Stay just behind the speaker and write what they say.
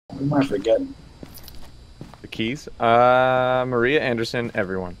Who am I forgetting? The keys? Maria Anderson,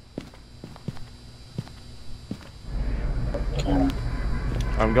 everyone. Okay.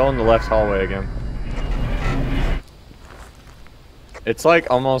 I'm going the left hallway again. It's like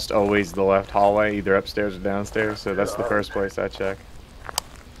almost always the left hallway, either upstairs or downstairs, so that's the first place I check.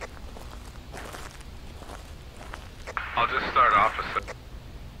 I'll just start opposite.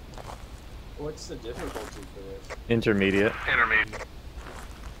 What's the difficulty for this? Intermediate. Intermediate.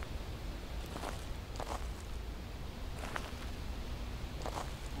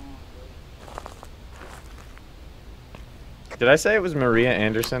 Did I say it was Maria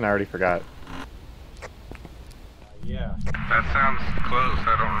Anderson? I already forgot. Yeah. That sounds close.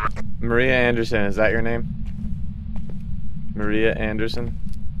 I don't remember. Maria Anderson, is that your name? Maria Anderson?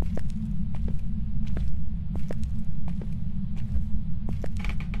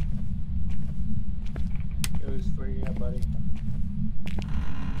 It was for you, buddy.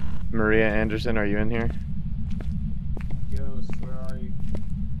 Maria Anderson, are you in here? Ghost, where are you?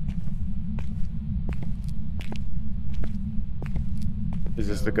 Is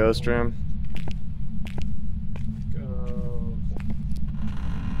this the ghost room? Ghost.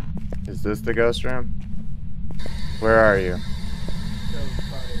 Is this the ghost room? Where are you? Ghost,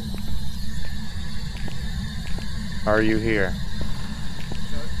 buddy. Are you here?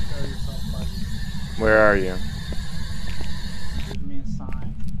 Show yourself, buddy. Where are you? Give me a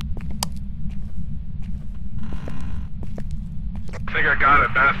sign. I think I got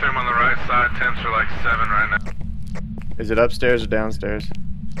it. Bathroom on the right side. Temps are like 7 right now. Is it upstairs or downstairs?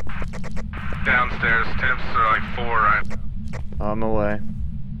 Downstairs. Temps are like 4 right now. On the way.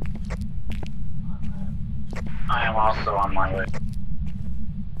 I am also on my way.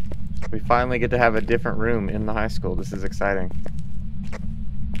 We finally get to have a different room in the high school. This is exciting.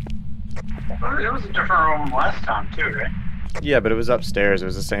 Well, it was a different room last time too, right? Yeah, but it was upstairs. It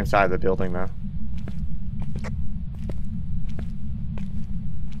was the same side of the building, though.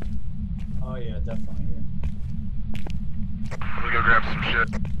 Oh yeah, definitely here. Let me go grab some shit.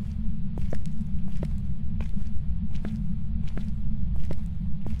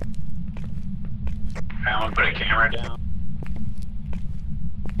 I'm gonna put a camera down.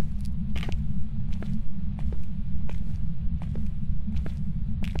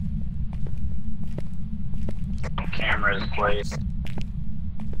 Camera is placed.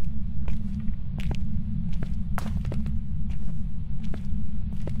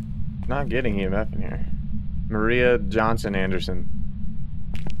 Not getting EMF in here. Maria Johnson Anderson.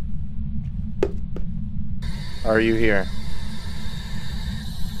 Are you here?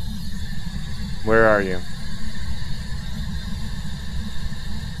 Where are you?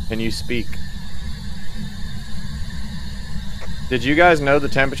 Can you speak? Did you guys know the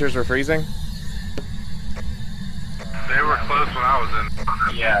temperatures were freezing? They were close when I was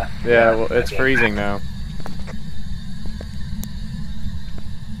in. Yeah. Yeah, well, it's freezing now.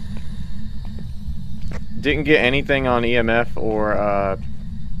 Didn't get anything on EMF or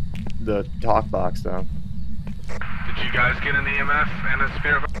the talk box, though. Did you guys get an EMF and a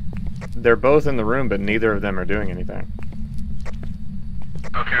spirit box? They're both in the room, but neither of them are doing anything.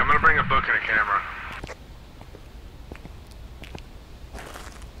 Okay, I'm gonna bring a book and a camera.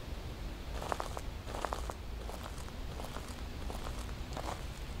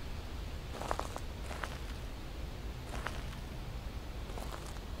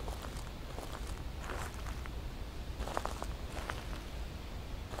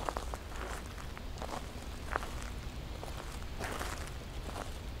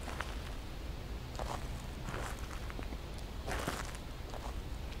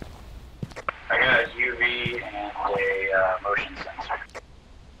 I got a UV and a motion sensor.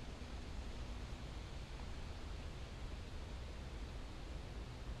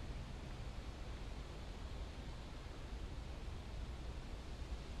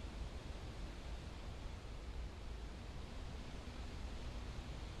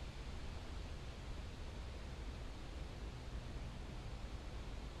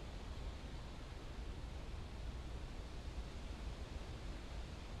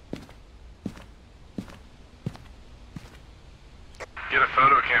 Get a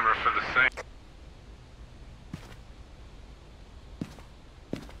photo camera for the sink.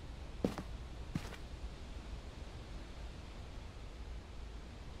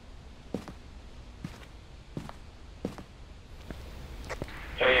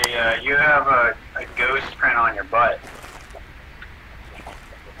 Hey, you have a ghost print on your butt.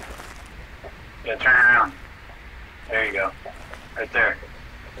 Yeah, turn around. There you go. Right there.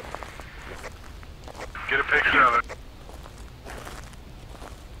 Get a picture of it.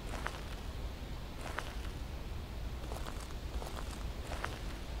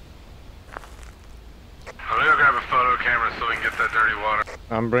 a photo camera so we can get that dirty water.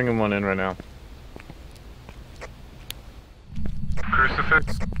 I'm bringing one in right now.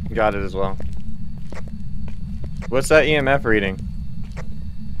 Crucifix? Got it as well. What's that EMF reading?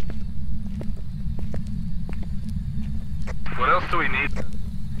 What else do we need?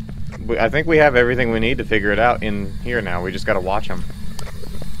 I think we have everything we need to figure it out in here now. We just gotta watch them.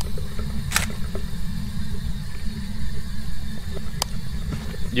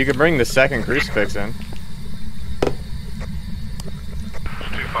 You could bring the second crucifix in. It's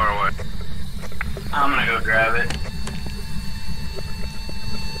too far away. I'm gonna go grab it.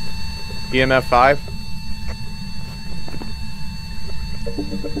 EMF 5.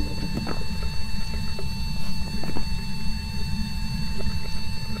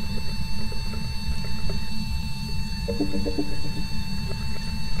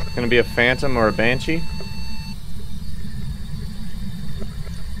 Gonna be a phantom or a banshee?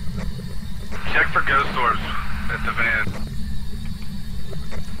 Check for ghost orbs at the van.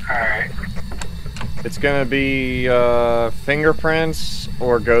 Alright. It's gonna be fingerprints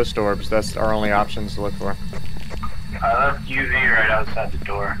or ghost orbs. That's our only options to look for. I left UV right outside the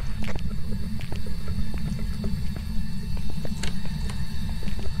door.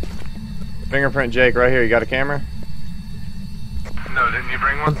 Fingerprint Jake, right here. You got a camera? No, didn't you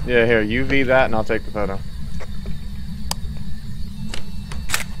bring one? Yeah, here. UV that and I'll take the photo.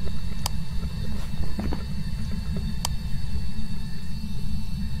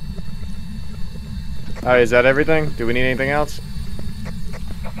 Alright, is that everything? Do we need anything else?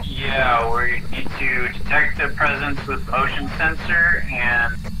 Yeah, we need to detect the presence with motion sensor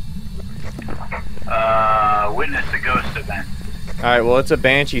and witness a ghost event. Alright, well it's a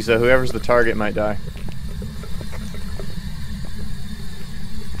banshee, so whoever's the target might die.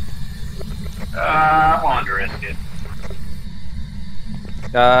 I'm willing to risk it.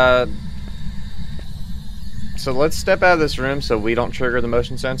 So let's step out of this room so we don't trigger the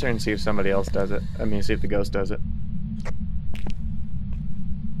motion sensor and see if somebody else does it. I mean, see if the ghost does it.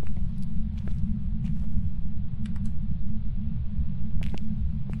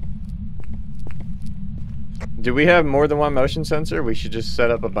 Do we have more than one motion sensor? We should just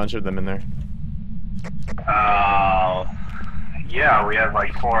set up a bunch of them in there. Yeah, we have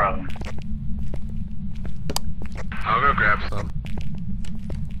like 4 of them. I'll go grab some.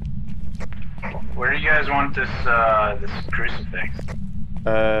 Where do you guys want this this crucifix?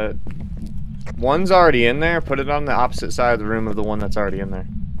 One's already in there. Put it on the opposite side of the room of the one that's already in there.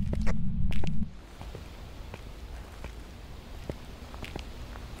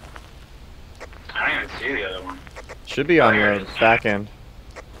 I don't even see the other one. Should be on Oh, here the it is. back end.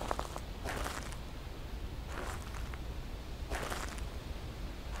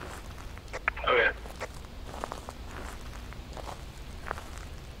 Okay.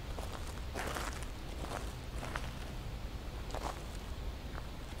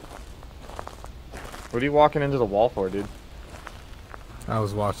 What are you walking into the wall for, dude? I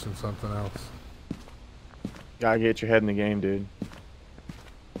was watching something else. Gotta get your head in the game, dude.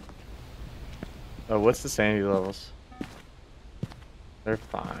 Oh, what's the sanity levels? They're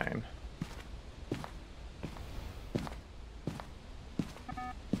fine.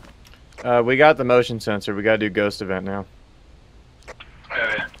 We got the motion sensor. We gotta do ghost event now.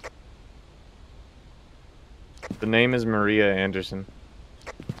 Okay. The name is Maria Anderson.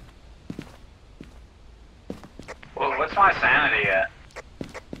 Well, what's my sanity at?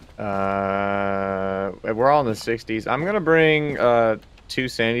 We're all in the 60s. I'm gonna bring 2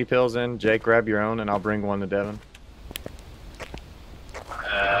 sanity pills in. Jake, grab your own, and I'll bring one to Devin.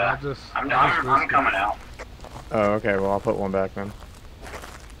 I'll just I'm risk it. coming out. Oh, okay. Well, I'll put one back then.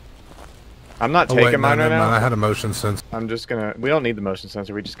 I'm not Oh, taking wait, no, mine right never mind. I now. had a motion sensor. I'm just gonna. We don't need the motion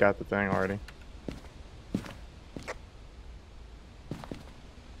sensor. We just got the thing already.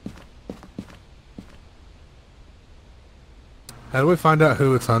 How do we find out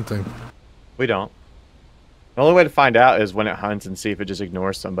who it's hunting? We don't. The only way to find out is when it hunts and see if it just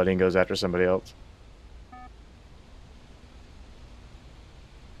ignores somebody and goes after somebody else.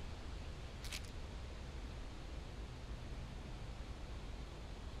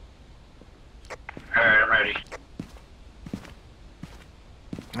 Alright, I'm ready.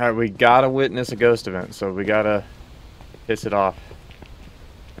 Alright, we gotta witness a ghost event, so we gotta piss it off.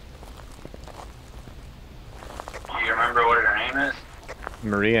 Do you remember what her name is?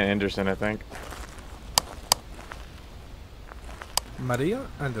 Maria Anderson, I think. Maria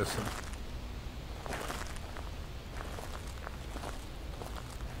Anderson.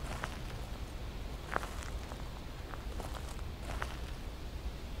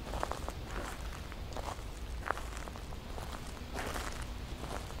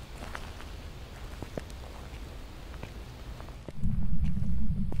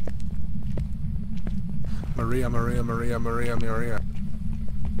 Maria.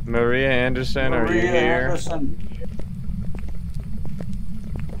 Maria Anderson, are you here? Anderson.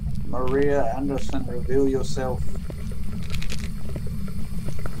 Maria Anderson, reveal yourself.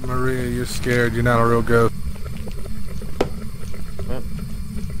 Maria, you're scared. You're not a real ghost. What?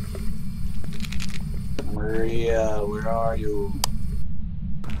 Maria, where are you?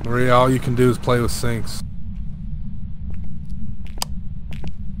 Maria, all you can do is play with sinks.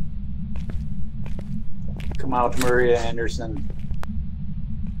 Come out, Maria Anderson.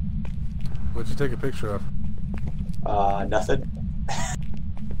 What'd you take a picture of? Nothing.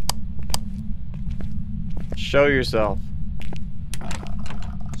 Show yourself.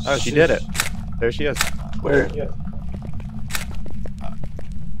 Oh, she did it. There she is. Where?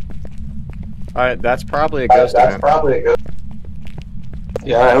 Alright, that's probably a ghost That's event. probably a good.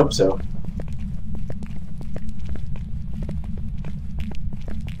 Yeah, I hope so.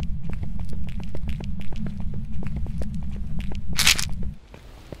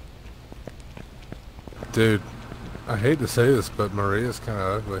 Dude, I hate to say this, but Maria's kind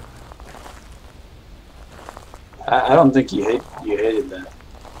of ugly. I don't think you hated that.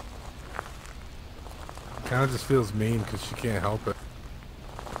 Kind of just feels mean because she can't help it.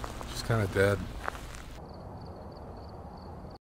 She's kind of dead.